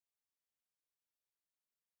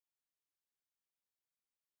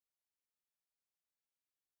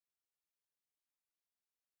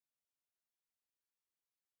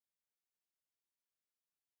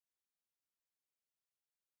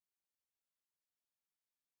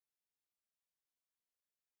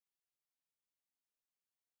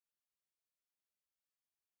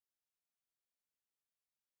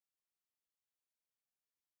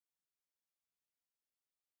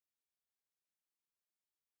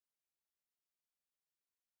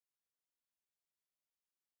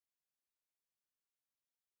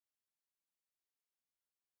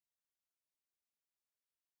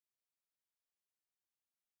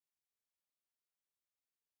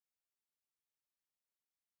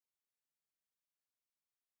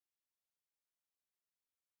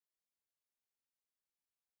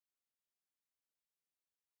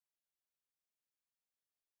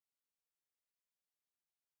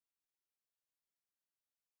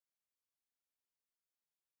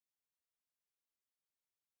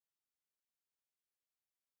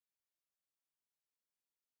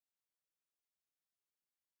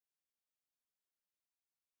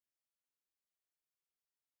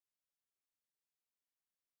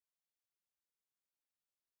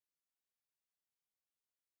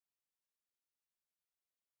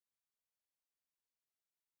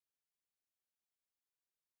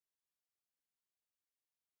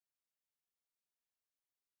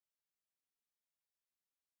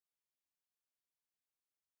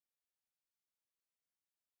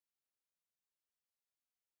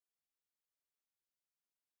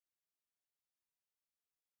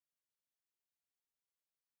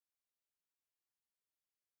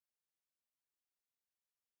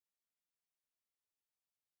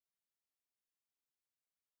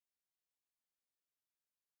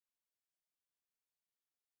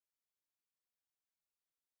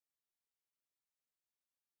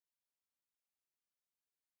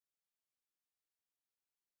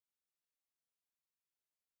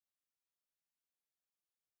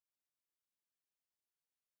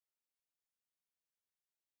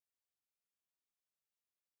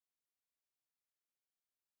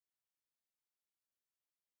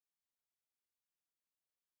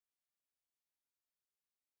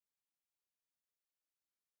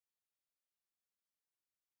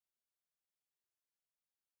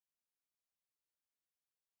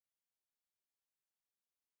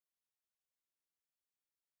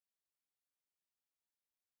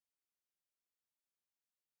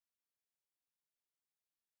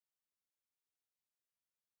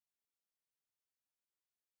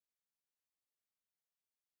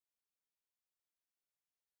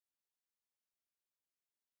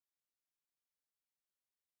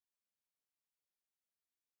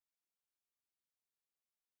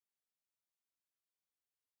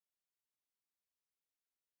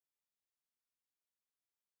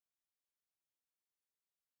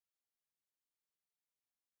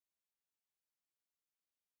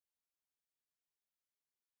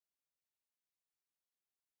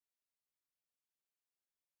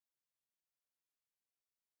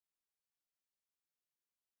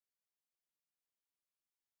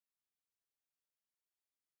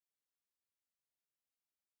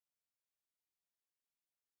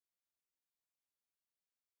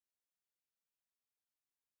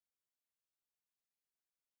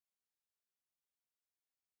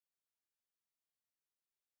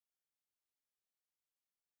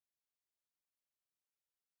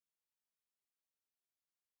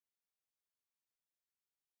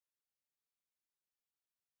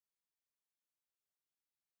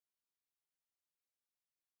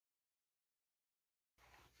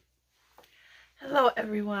Hello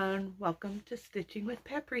everyone, welcome to Stitching with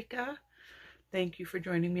Paprika. Thank you for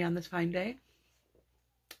joining me on this fine day.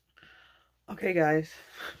 Okay guys,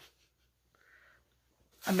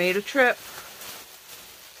 I made a trip.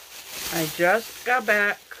 I just got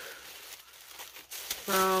back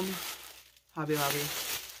from Hobby Lobby.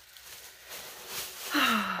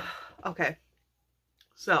 Okay,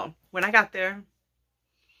 so when I got there,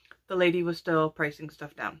 the lady was still pricing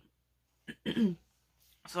stuff down.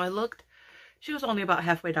 So I looked, she was only about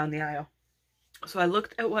halfway down the aisle. So I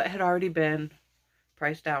looked at what had already been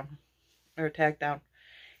priced down or tagged down,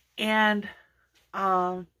 and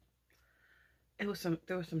there was some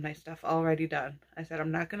nice stuff already done. I said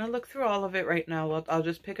I'm not gonna look through all of it right now. I'll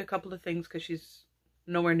just pick a couple of things because she's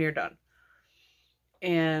nowhere near done,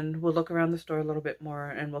 and we'll look around the store a little bit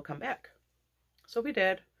more and we'll come back. So we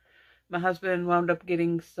did. My husband wound up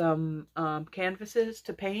getting some canvases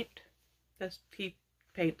to paint. He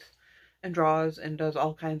paints and draws and does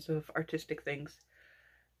all kinds of artistic things,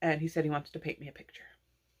 and he said he wants to paint me a picture.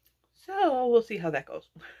 So we'll see how that goes.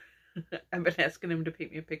 I've been asking him to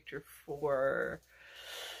paint me a picture for,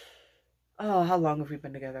 oh, how long have we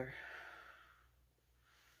been together?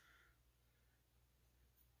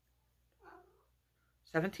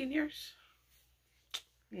 17 years?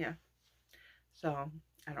 Yeah. So,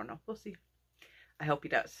 I don't know. We'll see. I hope he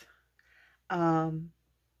does.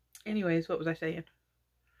 Anyways, what was I saying?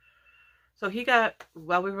 So he got,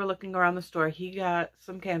 while we were looking around the store, he got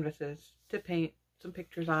some canvases to paint some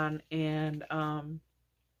pictures on, and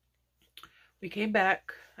we came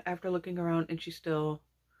back after looking around and she still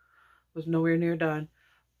was nowhere near done,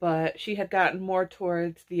 but she had gotten more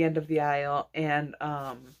towards the end of the aisle, and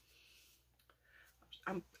I'm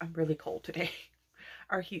really cold today.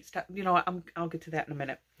 Our heat stopped. You know what? I'll get to that in a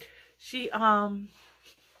minute. She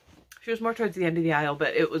was more towards the end of the aisle,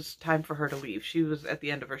 but it was time for her to leave. She was at the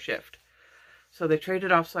end of her shift. So they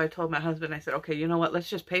traded off. So I told my husband, I said, okay, you know what? Let's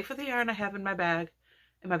just pay for the yarn I have in my bag,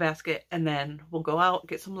 in my basket, and then we'll go out,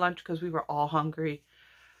 get some lunch because we were all hungry.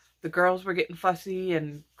 The girls were getting fussy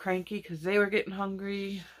and cranky because they were getting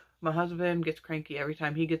hungry. My husband gets cranky every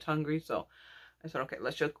time he gets hungry. So I said, okay,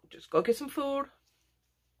 let's just go get some food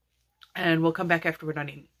and we'll come back after we're done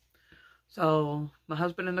eating. So my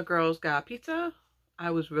husband and the girls got pizza.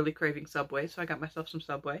 I was really craving Subway, so I got myself some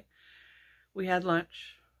Subway. We had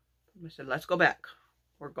lunch. I said, let's go back.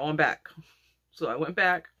 We're going back. So I went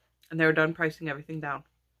back, and they were done pricing everything down.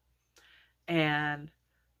 And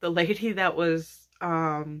the lady that was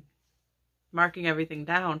marking everything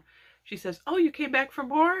down, she says, oh, you came back for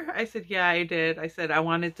more? I said, yeah, I did. I said, I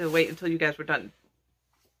wanted to wait until you guys were done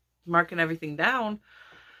marking everything down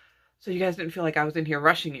so you guys didn't feel like I was in here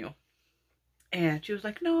rushing you. And she was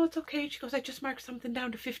like, no, it's okay. She goes, I just marked something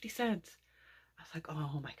down to 50 cents. I was like,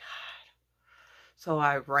 oh my God. So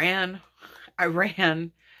I ran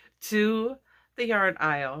to the yarn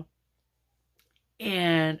aisle,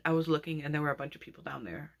 and I was looking, and there were a bunch of people down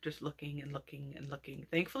there just looking and looking and looking.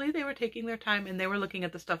 Thankfully, they were taking their time, and they were looking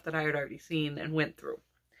at the stuff that I had already seen and went through.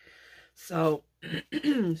 So,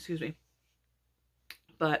 excuse me.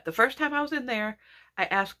 But the first time I was in there, I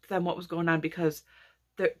asked them what was going on because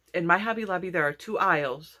in my Hobby Lobby, there are 2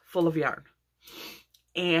 aisles full of yarn.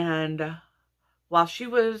 And while she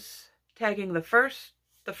was tagging the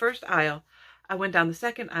first aisle, I went down the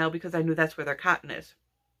second aisle because I knew that's where their cotton is.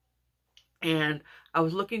 And I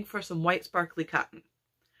was looking for some white sparkly cotton.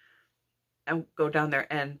 And go down there,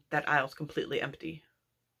 and that aisle's completely empty.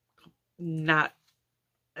 Not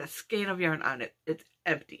a skein of yarn on it. It's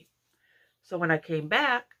empty. So when I came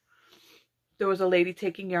back, there was a lady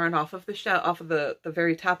taking yarn off of the shelf, off of the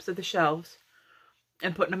very tops of the shelves,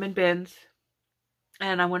 and putting them in bins.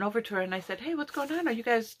 And I went over to her and I said, hey, what's going on? Are you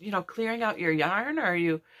guys, clearing out your yarn? Or are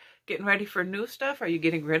you getting ready for new stuff? Are you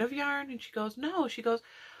getting rid of yarn? And she goes, no. She goes,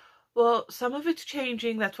 well, some of it's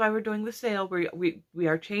changing. That's why we're doing the sale. We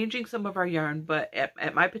are changing some of our yarn, but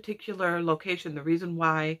at my particular location, the reason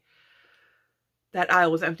why that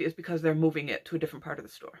aisle was empty is because they're moving it to a different part of the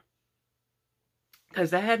store. Because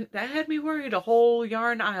that had me worried. A whole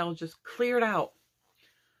yarn aisle just cleared out.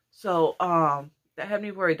 So that had me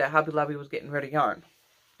worried that Hobby Lobby was getting rid of yarn.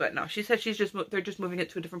 But no, she said they're just moving it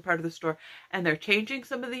to a different part of the store, and they're changing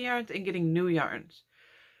some of the yarns and getting new yarns.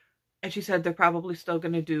 And she said they're probably still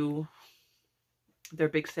going to do their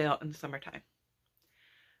big sale in the summertime.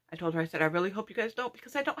 I told her, I said, I really hope you guys don't,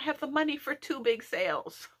 because I don't have the money for 2 big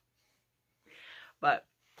sales. But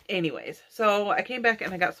anyways, so I came back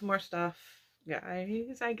and I got some more stuff.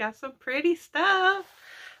 Guys, I got some pretty stuff.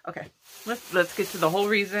 Okay, let's get to the whole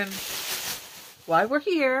reason why we're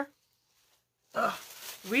here.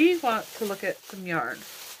 We want to look at some yarn.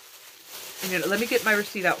 And let me get my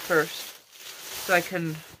receipt out first So I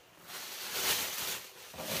can,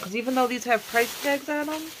 because even though these have price tags on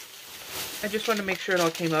them, I just want to make sure it all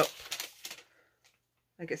came up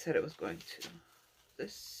like I said it was going to.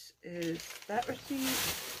 This is that receipt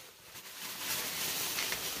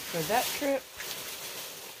for that trip.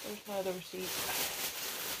 Where's my other receipt?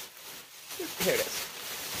 Here it is.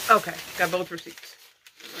 Okay, got both receipts.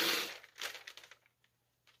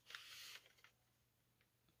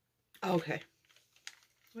 Okay.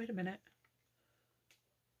 Wait a minute.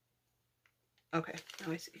 Okay,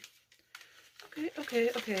 now I see.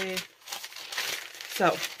 Okay.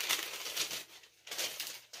 So,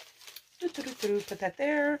 put that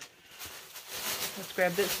there. Let's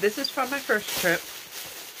grab this. This is from my first trip.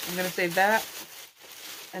 I'm going to save that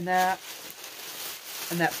and that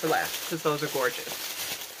and that for last because those are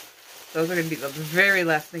gorgeous. Those are going to be the very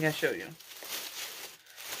last thing I show you.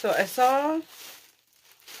 So I saw,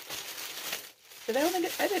 I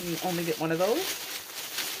didn't only get one of those.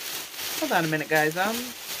 Hold on a minute, guys. I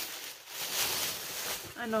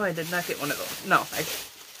know I did not get one of those. No, I did.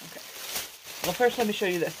 Okay. Well, first let me show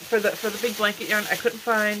you this. For the big blanket yarn, I couldn't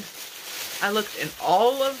find. I looked in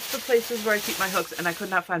all of the places where I keep my hooks, and I could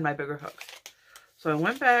not find my bigger hooks. So I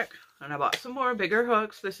went back and I bought some more bigger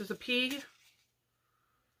hooks. This is a P.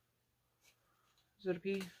 Is it a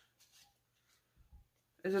P?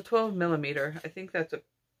 It's a 12 millimeter. I think that's a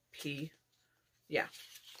P. Yeah.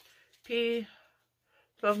 P.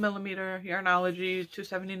 12 millimeter Yarnology,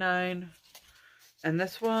 $2.79. And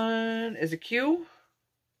this one is a Q.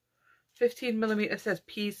 15 millimeter. It says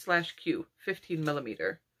P/Q. 15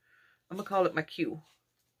 millimeter. I'm going to call it my Q.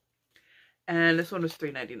 And this one was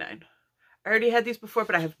 $3.99. I already had these before,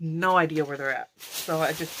 but I have no idea where they're at. So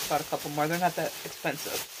I just bought a couple more. They're not that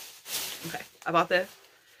expensive. Okay, I bought this.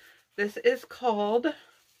 This is called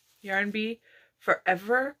Yarn Bee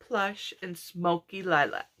Forever Plush and Smoky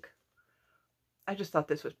Lilac. I just thought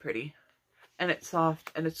this was pretty. And it's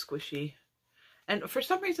soft and it's squishy. And for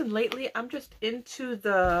some reason lately, I'm just into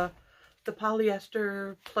the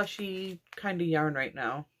polyester plushy kind of yarn right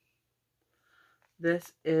now.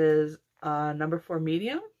 This is number 4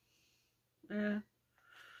 medium.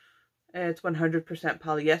 It's 100%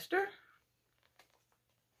 polyester.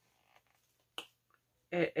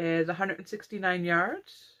 It is 169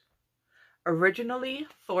 yards. Originally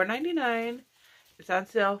 $4.99. It's on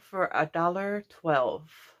sale for $1.12.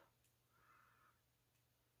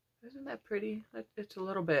 Isn't that pretty? It's a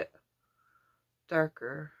little bit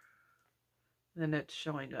darker than it's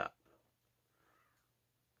showing up.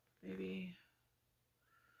 Maybe.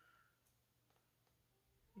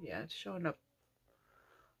 Yeah, it's showing up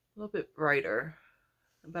a little bit brighter.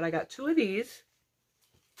 But I got 2 of these.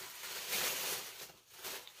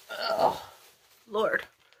 Oh, Lord.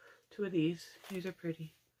 2 of these. These are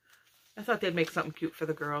pretty. I thought they'd make something cute for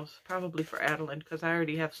the girls. Probably for Adeline, because I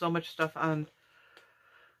already have so much stuff in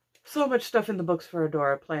the books for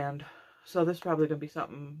Adora planned. So this is probably going to be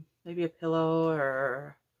something, maybe a pillow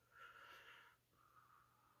or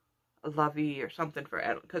a lovey or something for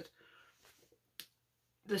Adeline. Because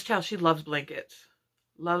this child, she loves blankets.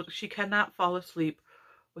 She cannot fall asleep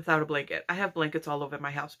without a blanket. I have blankets all over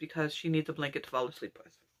my house because she needs a blanket to fall asleep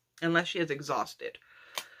with. Unless she is exhausted.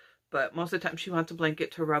 But most of the time she wants a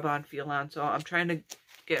blanket to rub on, feel on. So I'm trying to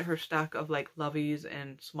get her stock of like loveys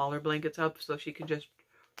and smaller blankets up so she can just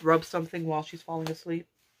rub something while she's falling asleep.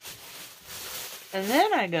 And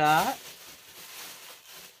then I got...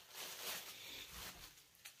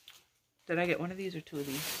 Did I get one of these or 2 of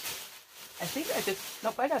these? I think I just...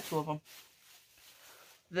 Nope, I got 2 of them.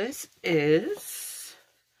 This is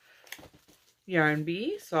Yarn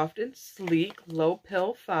Bee Soft and Sleek Low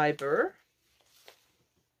Pill Fiber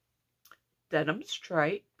Denim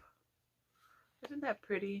Stripe. Isn't that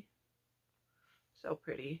pretty? So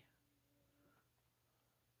pretty.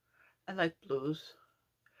 I like blues.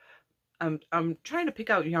 I'm trying to pick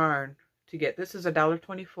out yarn to get. This is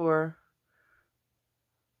 $1.24.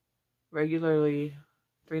 Regularly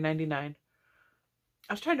 $3.99.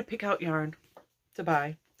 I was trying to pick out yarn to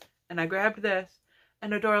buy. And I grabbed this.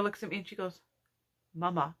 And Adora looks at me and she goes,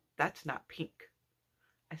 "Mama, that's not pink."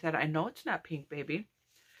 I said, "I know it's not pink, baby."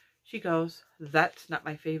 She goes, "That's not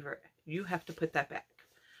my favorite. You have to put that back."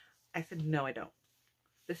 I said, "No, I don't.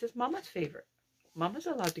 This is Mama's favorite. Mama's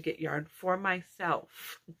allowed to get yarn for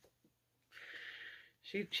myself."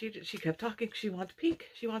 She kept talking. She wants pink.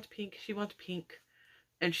 She wants pink. She wants pink.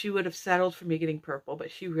 And she would have settled for me getting purple,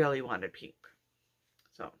 but she really wanted pink.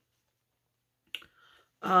 So,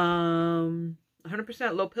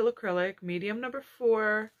 100% low pill acrylic, medium number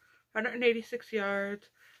 4, 186 yards.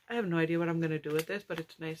 I have no idea what I'm going to do with this, but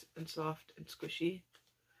it's nice and soft and squishy.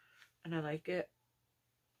 And I like it.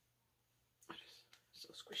 So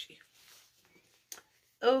squishy.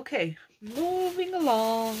 Okay, moving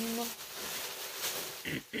along.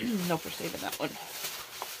 Nope, we're saving that one.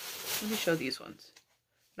 Let me show these ones.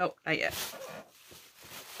 Nope, not yet.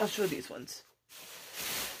 I'll show these ones.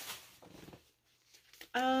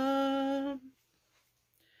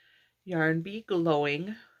 Yarn Bee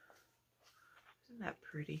Glowing. Isn't that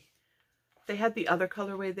pretty? They had the other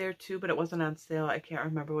colorway there too, but it wasn't on sale. I can't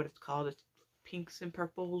remember what it's called. It's pinks and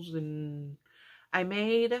purples, and I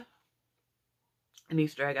made an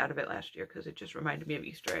Easter egg out of it last year because it just reminded me of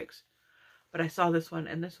Easter eggs. But I saw this one,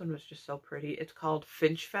 and this one was just so pretty. It's called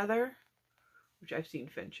Finch Feather, which I've seen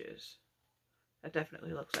finches. That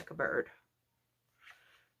definitely looks like a bird.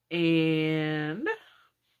 And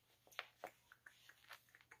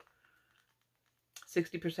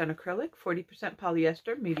 60% acrylic, 40%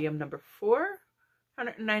 polyester, medium number 4,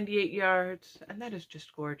 198 yards, and that is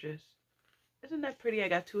just gorgeous. Isn't that pretty? I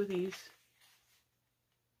got 2 of these.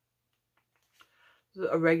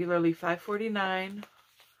 A regularly $5.49,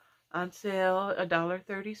 on sale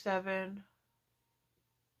 $1.37.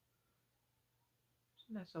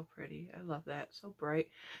 Isn't that so pretty? I love that. So bright.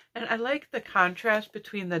 And I like the contrast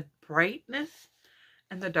between the brightness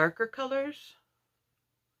and the darker colors.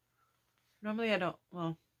 Normally I don't,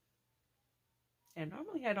 well, yeah,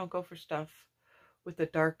 normally I don't go for stuff with the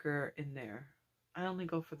darker in there. I only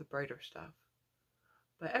go for the brighter stuff.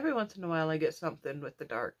 But every once in a while I get something with the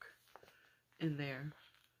dark in there.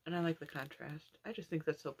 And I like the contrast. I just think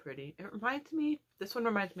that's so pretty. It reminds me, this one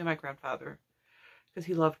reminds me of my grandfather. Because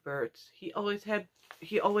he loved birds. He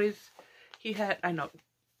had, I know,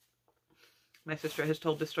 my sister has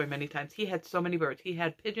told this story many times. He had so many birds. He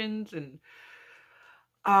had pigeons and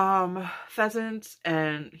pheasants,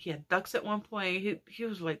 and he had ducks at one point. He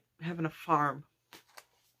was like having a farm.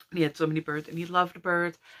 He had so many birds, and he loved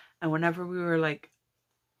birds. And whenever we were like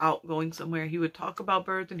out going somewhere, he would talk about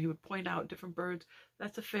birds, and he would point out different birds.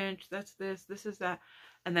 That's a finch, that's this is that.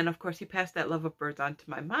 And then of course he passed that love of birds on to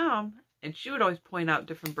my mom, and she would always point out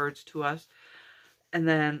different birds to us. And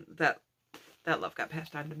then that love got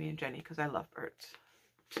passed on to me and Jenny, because I love birds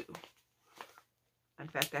too. In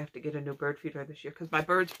fact, I have to get a new bird feeder this year because my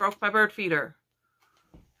birds broke my bird feeder.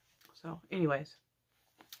 So anyways,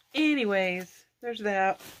 there's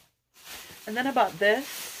that. And then about this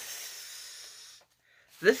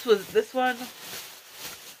one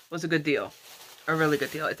was a good deal. A really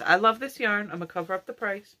good deal. I love this yarn. I'm gonna cover up the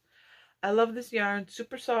price. I love this yarn.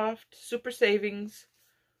 Super soft, super savings,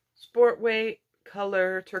 sport weight,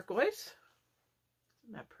 color turquoise.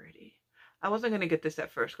 Isn't that pretty? I wasn't gonna get this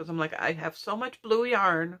at first because I'm like, I have so much blue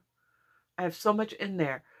yarn. I have so much in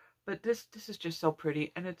there. But this is just so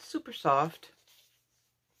pretty, and it's super soft.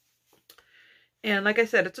 And like I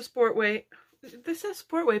said, it's a sport weight. This says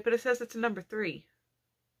sport weight, but it says it's a number 3.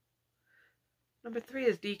 Number 3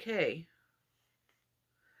 is DK.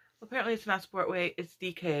 Well, apparently it's not sport weight, it's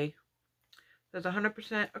DK. There's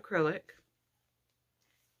 100% acrylic.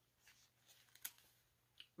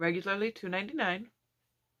 Regularly $2.99.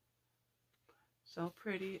 So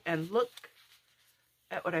pretty. And look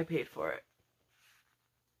at what I paid for it.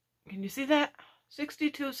 Can you see that?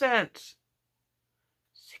 62 cents.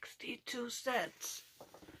 62 cents.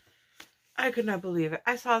 I could not believe it.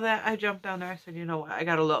 I saw that. I jumped down there. I said, you know what? I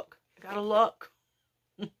gotta look. I gotta look.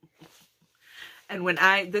 And when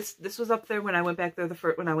this was up there when I went back there the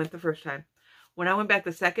first time. When I went back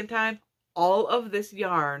the second time, all of this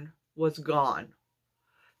yarn was gone.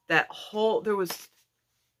 There was,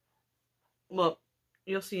 well,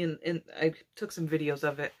 you'll see I took some videos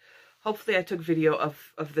of it. Hopefully I took video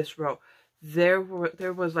of this row. There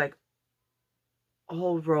was like a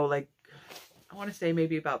whole row, like, I want to say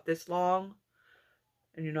maybe about this long.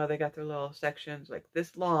 And you know, they got their little sections like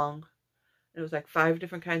this long. It was like 5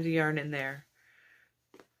 different kinds of yarn in there.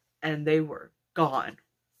 And they were gone.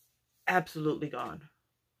 Absolutely gone.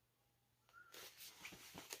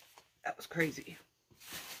 That was crazy.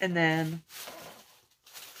 And then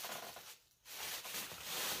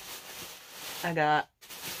I got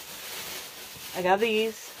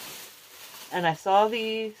these, and I saw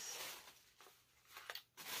these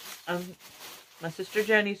on my sister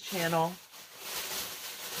Jenny's channel,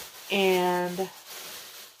 and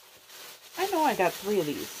I know I got 3 of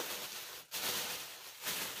these.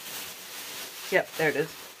 Yep, there it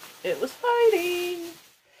is. It was fighting.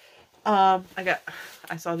 I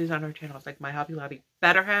saw these on her channel. It's like, my Hobby Lobby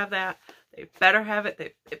better have that. They better have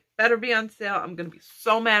it. It better be on sale. I'm going to be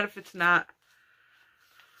so mad if it's not.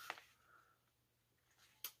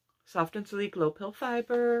 Soft and sleek, low pill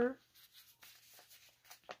fiber.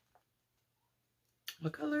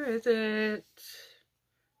 What color is it?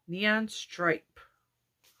 Neon stripe.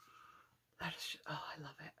 That is just, oh, I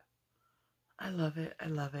love it. I love it. I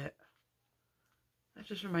love it. That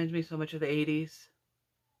just reminds me so much of the 80s.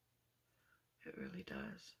 It really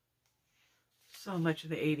does. So much of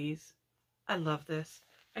the 80s. I love this.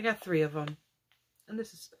 I got 3 of them. And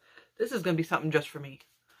this is going to be something just for me.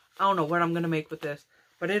 I don't know what I'm going to make with this,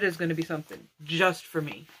 but it is going to be something just for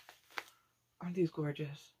me. Aren't these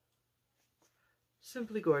gorgeous?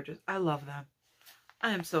 Simply gorgeous. I love them.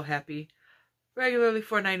 I am so happy. Regularly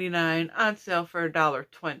 $4.99, on sale for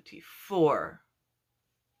 $1.24.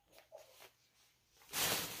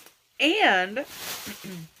 And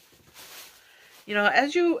you know,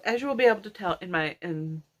 as you will be able to tell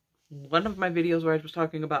in one of my videos where I was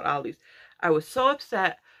talking about Ollie's, I was so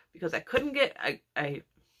upset because I couldn't get I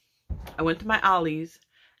went to my Ollie's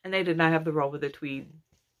and they did not have the roll with the tweed.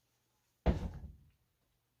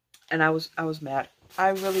 And I was mad. I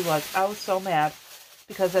really was. I was so mad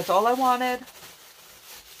because that's all I wanted.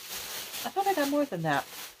 I thought I got more than that.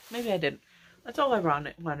 Maybe I didn't. That's all I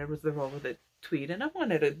wanted was the roll with the tweed, and I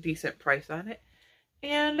wanted a decent price on it.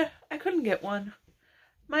 And I couldn't get one.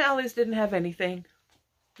 My Ollie's didn't have anything.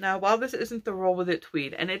 Now, while this isn't the roll with it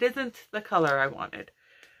tweed, and it isn't the color I wanted,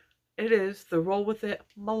 it is the roll with it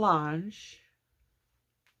melange.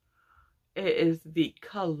 It is the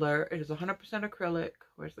color. It is 100% acrylic.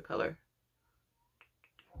 Where's the color?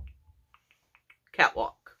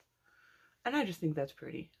 Catwalk. And I just think that's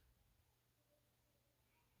pretty.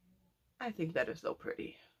 I think that is so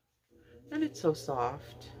pretty. And it's so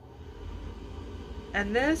soft.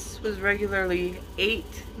 And this was regularly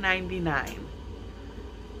 $8.99.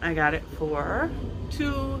 I got it for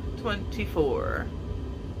 $2.24.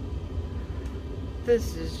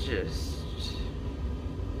 This is just...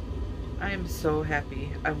 I am so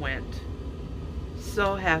happy I went.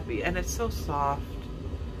 So happy. And it's so soft.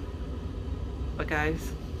 But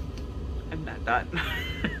guys, I'm not done.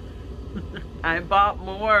 I bought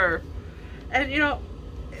more. And you know,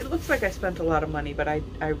 it looks like I spent a lot of money, but I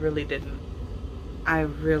really didn't. I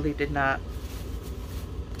really did not.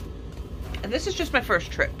 And this is just my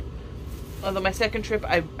first trip. Although my second trip,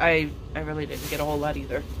 I really didn't get a whole lot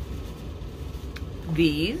either.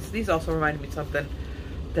 These also reminded me of something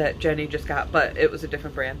that Jenny just got, but it was a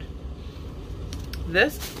different brand.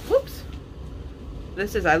 This, whoops.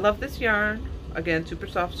 This is, I love this yarn. Again, super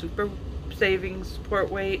soft, super savings, support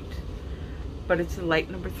weight. But it's a light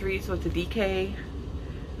number 3, so it's a DK.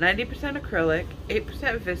 90% acrylic,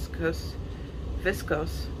 8%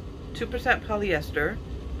 viscose, 2% polyester.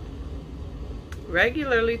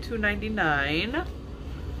 Regularly $2.99.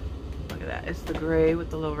 Look at that. It's the gray with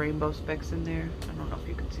the little rainbow specks in there. I don't know if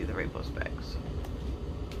you can see the rainbow specks.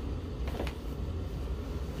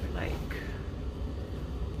 They're like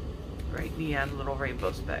bright neon little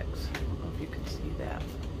rainbow specks. I don't know if you can see that.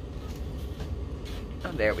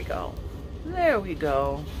 Oh, there we go. There we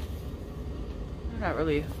go. They're not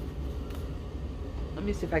really. Let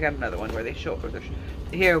me see if I got another one where they show.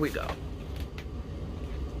 Here we go.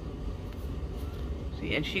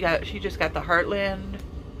 See, and she just got the Heartland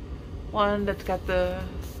one that's got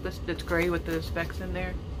that's gray with the specks in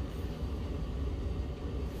there.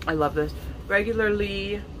 I love this.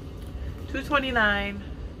 Regularly $2.29,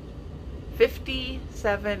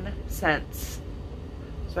 57 cents.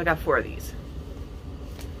 So I got 4 of these.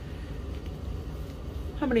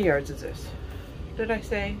 How many yards is this? Did I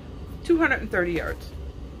say? 230 yards.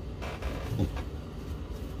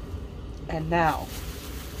 And now,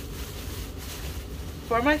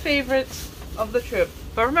 for my favorites of the trip.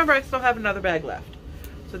 But remember, I still have another bag left.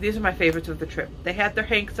 So these are my favorites of the trip. They had their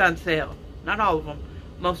Hanks on sale. Not all of them.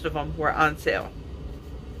 Most of them were on sale.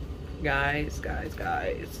 Guys.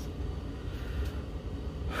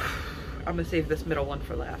 I'm going to save this middle one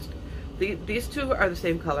for last. These two are the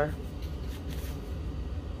same color.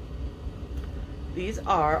 These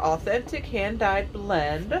are Authentic Hand-Dyed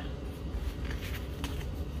Blend.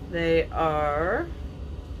 They are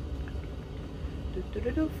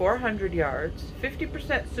 400 yards,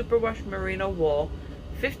 50% superwash merino wool,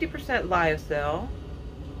 50% lyocell,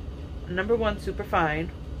 number 1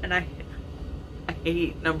 superfine, and I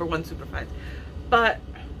hate number 1 superfines, but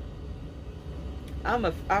I'm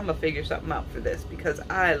a figure something out for this because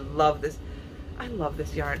I love this. I love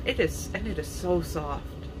this yarn. It is so soft.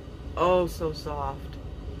 Oh, so soft.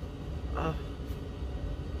 Oh.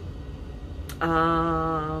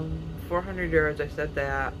 400 yards, I said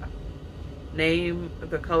that. Name,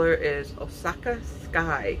 the color is Osaka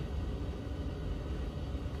Sky.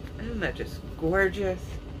 Isn't that just gorgeous?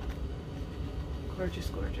 Gorgeous,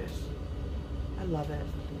 gorgeous. I love it.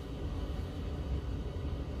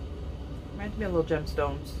 Reminds me of little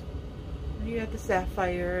gemstones. You got the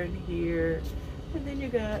sapphire in here. And then you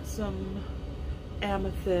got some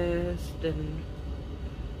amethyst and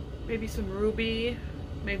maybe some ruby,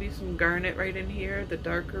 maybe some garnet right in here, the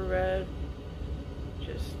darker red.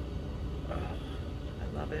 Just, oh,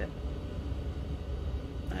 I love it.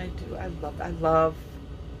 I do. I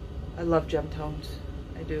love gem tones.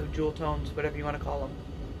 I do. Jewel tones, whatever you want to call them.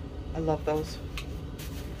 I love those.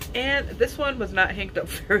 And this one was not hanged up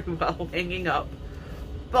very well, hanging up.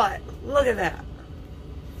 But look at that.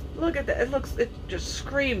 Look at that. It just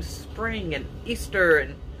screams spring and Easter.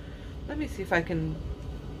 And let me see if I can.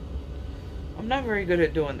 I'm not very good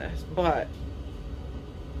at doing this, but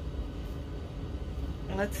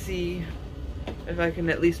let's see if I can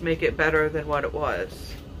at least make it better than what it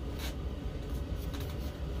was.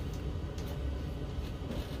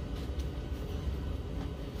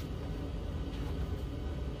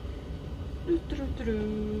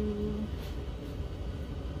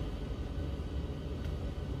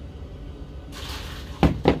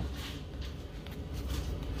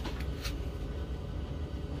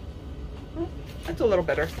 Well, that's a little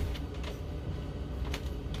better.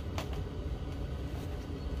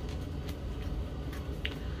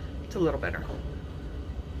 It's a little better.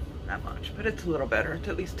 Not much, but it's a little better. It's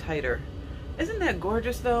at least tighter. Isn't that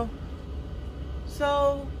gorgeous though?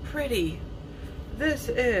 So pretty. This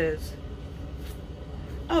is...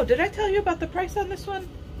 Oh, did I tell you about the price on this one?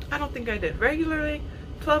 I don't think I did. Regularly,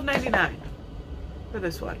 $12.99 for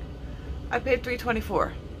this one. I paid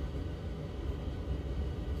 $3.24.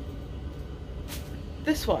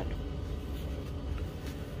 This one.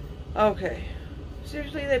 Okay.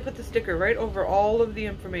 Seriously, they put the sticker right over all of the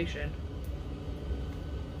information.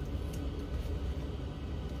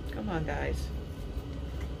 Come on, guys.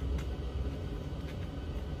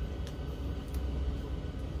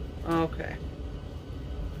 Okay.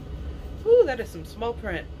 Ooh, that is some small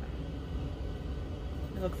print.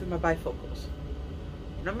 Let me look through my bifocals.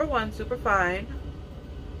 Number 1, super fine.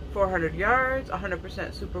 400 yards, 100%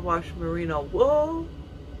 superwash merino wool.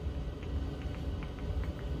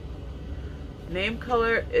 Name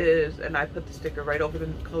color is, and I put the sticker right over the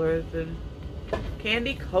color, the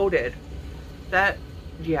candy coated. That,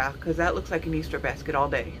 yeah, because that looks like an Easter basket all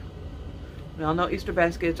day. We all know Easter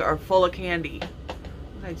baskets are full of candy.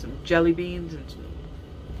 Like some jelly beans and some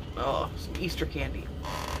Easter candy.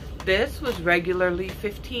 This was regularly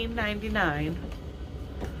 $15.99.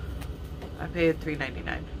 I paid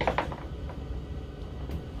 $3.99.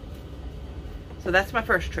 So that's my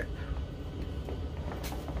first trip.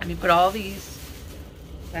 Let me put all these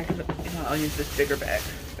back in the, I'll use this bigger bag.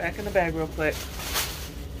 Back in the bag real quick.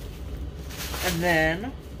 And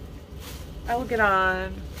then I will get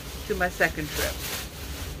on to my second trip.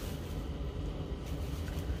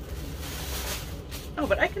 Oh,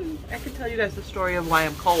 but I can tell you guys the story of why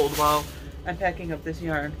I'm cold while I'm packing up this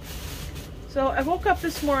yarn. So I woke up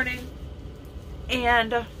this morning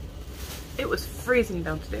and it was freezing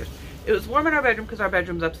downstairs. It was warm in our bedroom because our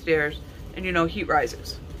bedroom's upstairs and you know heat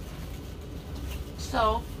rises.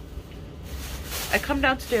 So I come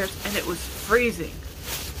downstairs and it was freezing.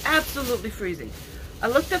 Absolutely freezing. I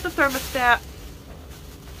looked at the thermostat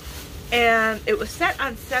and it was set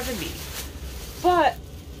on 70, but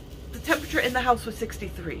the temperature in the house was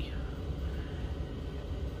 63.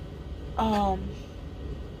 Here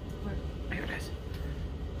it is.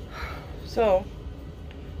 So,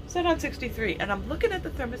 set on 63, and I'm looking at the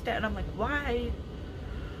thermostat and I'm like, why?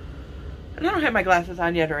 And I don't have my glasses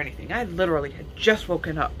on yet or anything. I literally had just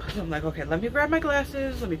woken up. So I'm like, okay, let me grab my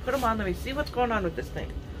glasses, let me put them on, let me see what's going on with this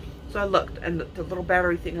thing. So I looked, and the little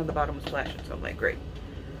battery thing on the bottom was flashing, so I'm like, great.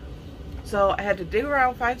 So I had to dig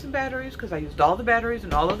around, find some batteries, because I used all the batteries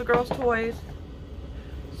and all of the girls' toys.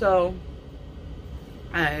 So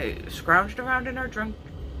I scrounged around in our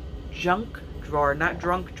junk drawer, not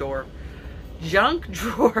drunk drawer, junk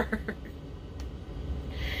drawer.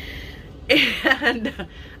 And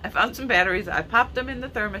I found some batteries. I popped them in the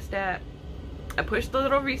thermostat. I pushed the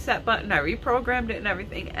little reset button. I reprogrammed it and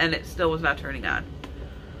everything, and it still was not turning on.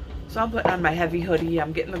 So I'm putting on my heavy hoodie.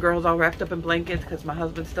 I'm getting the girls all wrapped up in blankets because my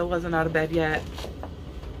husband still wasn't out of bed yet.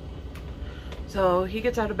 So he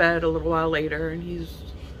gets out of bed a little while later and he's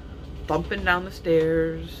thumping down the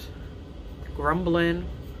stairs, grumbling.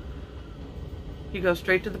 He goes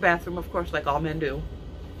straight to the bathroom, of course, like all men do.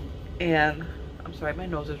 And I'm sorry, my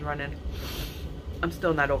nose is running. I'm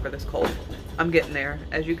still not over this cold. I'm getting there.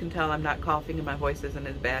 As you can tell, I'm not coughing and my voice isn't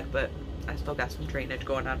as bad, but I still got some drainage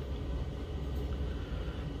going on.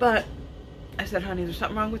 But I said, honey, there's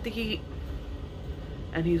something wrong with the heat.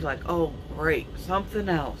 And he's like, oh, great, something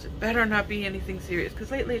else. It better not be anything serious. Because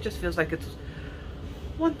lately it just feels like it's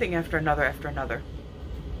one thing after another after another.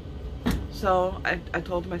 So I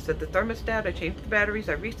told him, I said, the thermostat, I changed the batteries,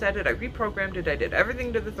 I reset it, I reprogrammed it, I did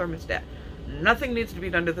everything to the thermostat. Nothing needs to be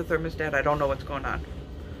done to the thermostat. I don't know what's going on.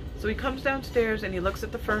 So he comes downstairs and he looks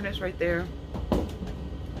at the furnace right there.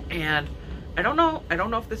 And I don't know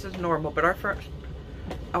if this is normal, but our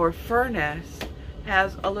furnace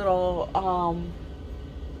has a little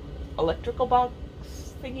electrical box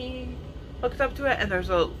thingy hooked up to it, and there's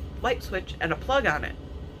a light switch and a plug on it.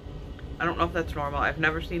 I don't know if that's normal. I've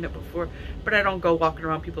never seen it before, but I don't go walking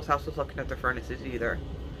around people's houses looking at their furnaces either.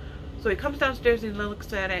 So he comes downstairs and he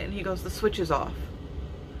looks at it and he goes, the switch is off.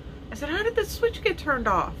 I said, how did the switch get turned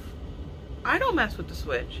off? I don't mess with the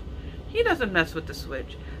switch. He doesn't mess with the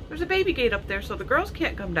switch. There's a baby gate up there, so the girls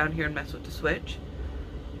can't come down here and mess with the switch.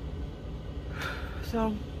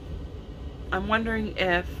 So I'm wondering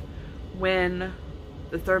if when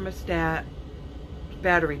the thermostat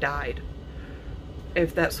battery died,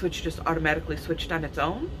 if that switch just automatically switched on its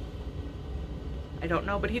own. I don't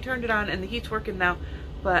know, but he turned it on and the heat's working now,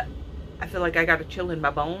 but I feel like I got a chill in my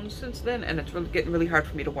bones since then, and it's really getting really hard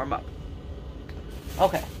for me to warm up.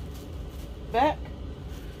 Okay, back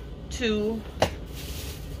to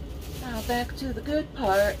the good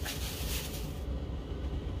part.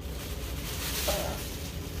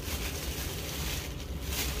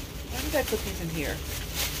 Why did I put these in here?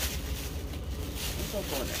 What's all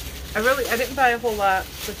going in? I didn't buy a whole lot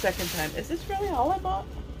the second time. Is this really all I bought?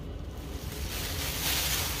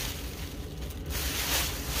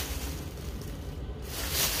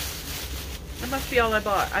 That must be all I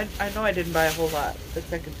bought. I know I didn't buy a whole lot the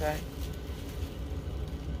second time.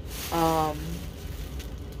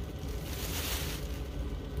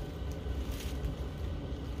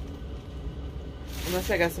 Unless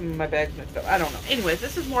I got some of my bags mixed up. I don't know. Anyways,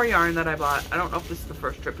 this is more yarn that I bought. I don't know if this is the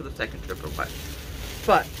first trip or the second trip or what.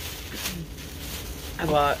 But I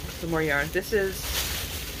bought some more yarn. This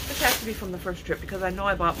has to be from the first trip because I know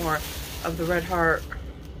I bought more of the Red Heart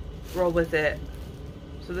Roll With It.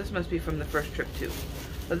 So this must be from the first trip too.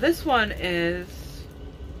 But this one is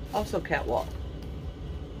also Catwalk.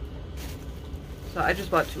 So I just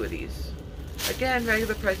bought 2 of these. Again,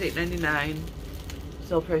 regular price $8.99.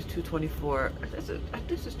 Sale price $2.24.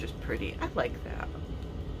 This is just pretty. I like that.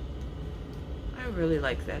 I really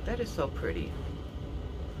like that. That is so pretty.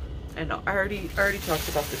 I know. I already talked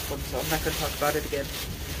about this one, so I'm not going to talk about it again.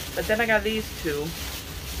 But then I got these 2.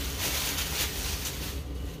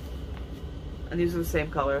 And these are the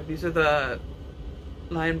same color. These are the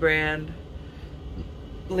Lion Brand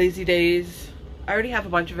Lazy Days. I already have a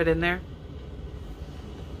bunch of it in there.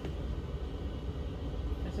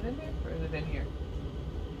 Is it in there? Or is it in here?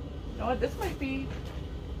 You know what? This might be...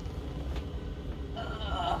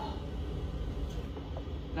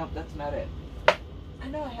 Nope, that's not it. I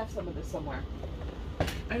know I have some of this somewhere.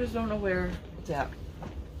 I just don't know where it's at.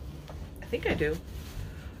 I think I do.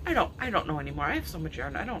 I don't know anymore. I have so much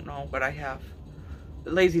yarn. I don't know what I have.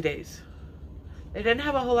 Lazy Days. They didn't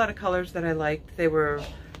have a whole lot of colors that I liked. They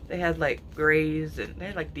had like grays and they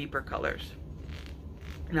had like deeper colors.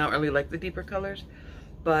 And I don't really like the deeper colors,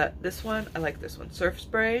 but this one, I like this one. Surf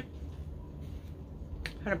Spray,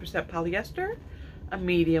 100% polyester, a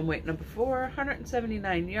medium weight number 4,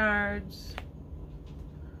 179 yards.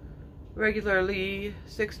 Regularly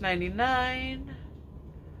 $6.99.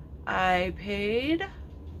 I paid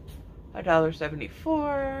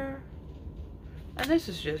 $1.74. And this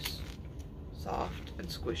is just soft and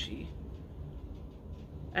squishy.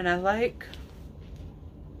 And I like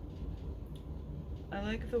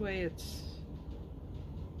the way it's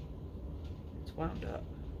wound up.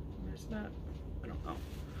 It's not,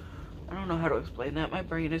 I don't know how to explain that. My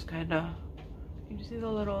brain is kind of, can you see the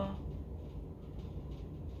little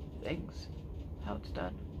things, how it's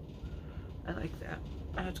done? I like that.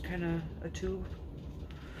 It's kind of a tube.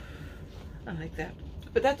 I like that.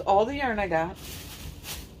 But that's all the yarn I got.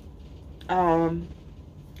 I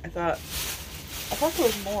thought there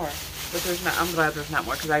was more, but there's not. I'm glad there's not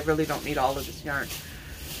more because I really don't need all of this yarn.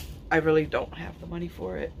 I really don't have the money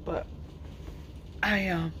for it, but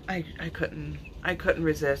I couldn't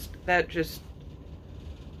resist. That just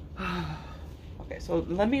okay. So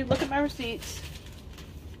let me look at my receipts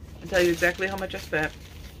and tell you exactly how much I spent.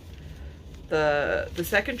 The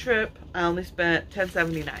second trip I only spent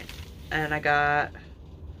 $10.79, and I got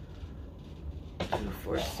 2,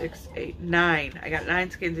 4, 6, 8, 9. I got 9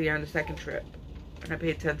 skeins of yarn the second trip, and I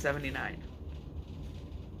paid $10.79.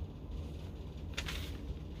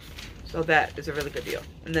 So that is a really good deal.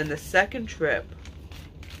 And then the second trip,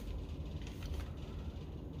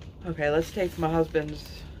 okay, let's take my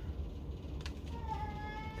husband's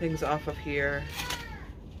things off of here.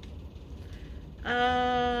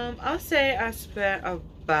 I'll say I spent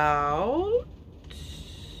about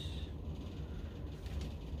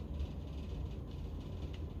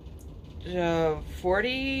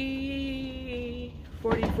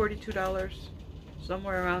 $42,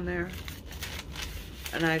 somewhere around there.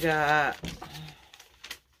 And I got 3,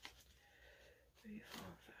 4,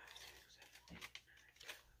 5, 6,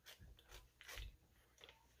 7,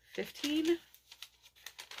 8, 9, 10, 15.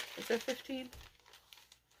 Is that 15?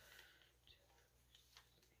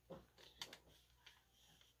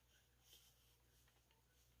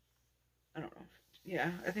 I don't know.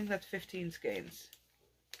 Yeah, I think that's 15 skeins.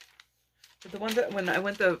 But the ones that, when I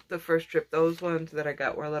went the first trip, those ones that I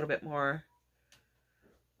got were a little bit more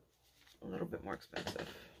expensive.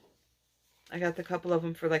 I got a couple of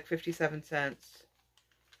them for like 57 cents.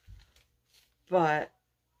 But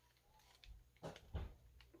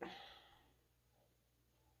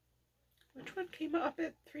which one came up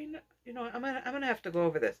at $3? You know, I'm gonna have to go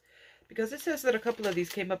over this because it says that a couple of these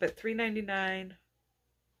came up at $3.99,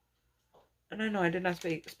 and I know I did not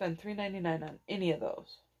spend $3.99 on any of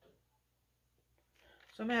those.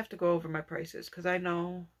 So I'm gonna have to go over my prices because I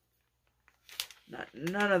know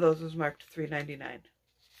none of those was marked $3.99.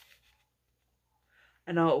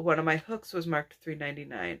 I know one of my hooks was marked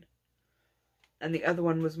 $3.99, and the other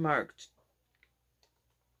one was marked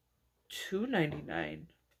 $2.99.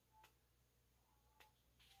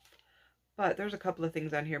 But there's a couple of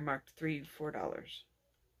things on here marked $3, $4.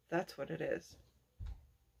 That's what it is.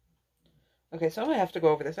 Okay, so I'm gonna have to go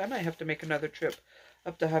over this. I might have to make another trip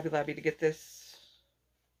up to Hobby Lobby to get this,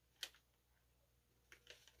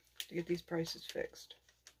 to get these prices fixed.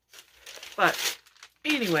 But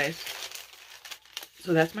anyways,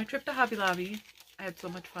 so that's my trip to Hobby Lobby. I had so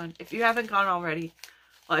much fun. If you haven't gone already,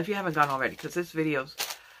 well, if you haven't gone already, because this video's,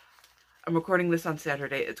 I'm recording this on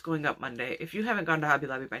Saturday. It's going up Monday. If you haven't gone to Hobby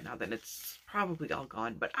Lobby by now, then it's probably all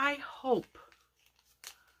gone. But I hope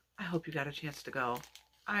you got a chance to go.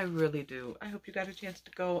 I really do. I hope you got a chance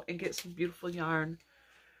to go and get some beautiful yarn.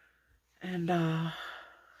 And,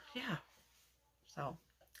 yeah. So,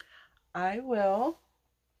 I will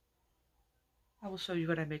show you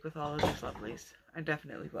what I make with all of these lovelies. I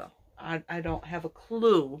definitely will. I don't have a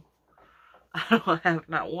clue. I don't have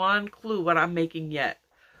not one clue what I'm making yet.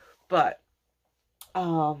 But,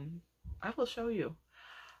 I will show you.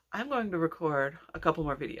 I'm going to record a couple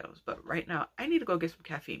more videos, but right now I need to go get some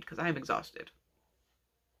caffeine because I'm exhausted.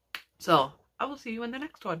 So, I will see you in the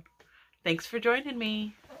next one. Thanks for joining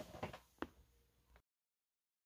me.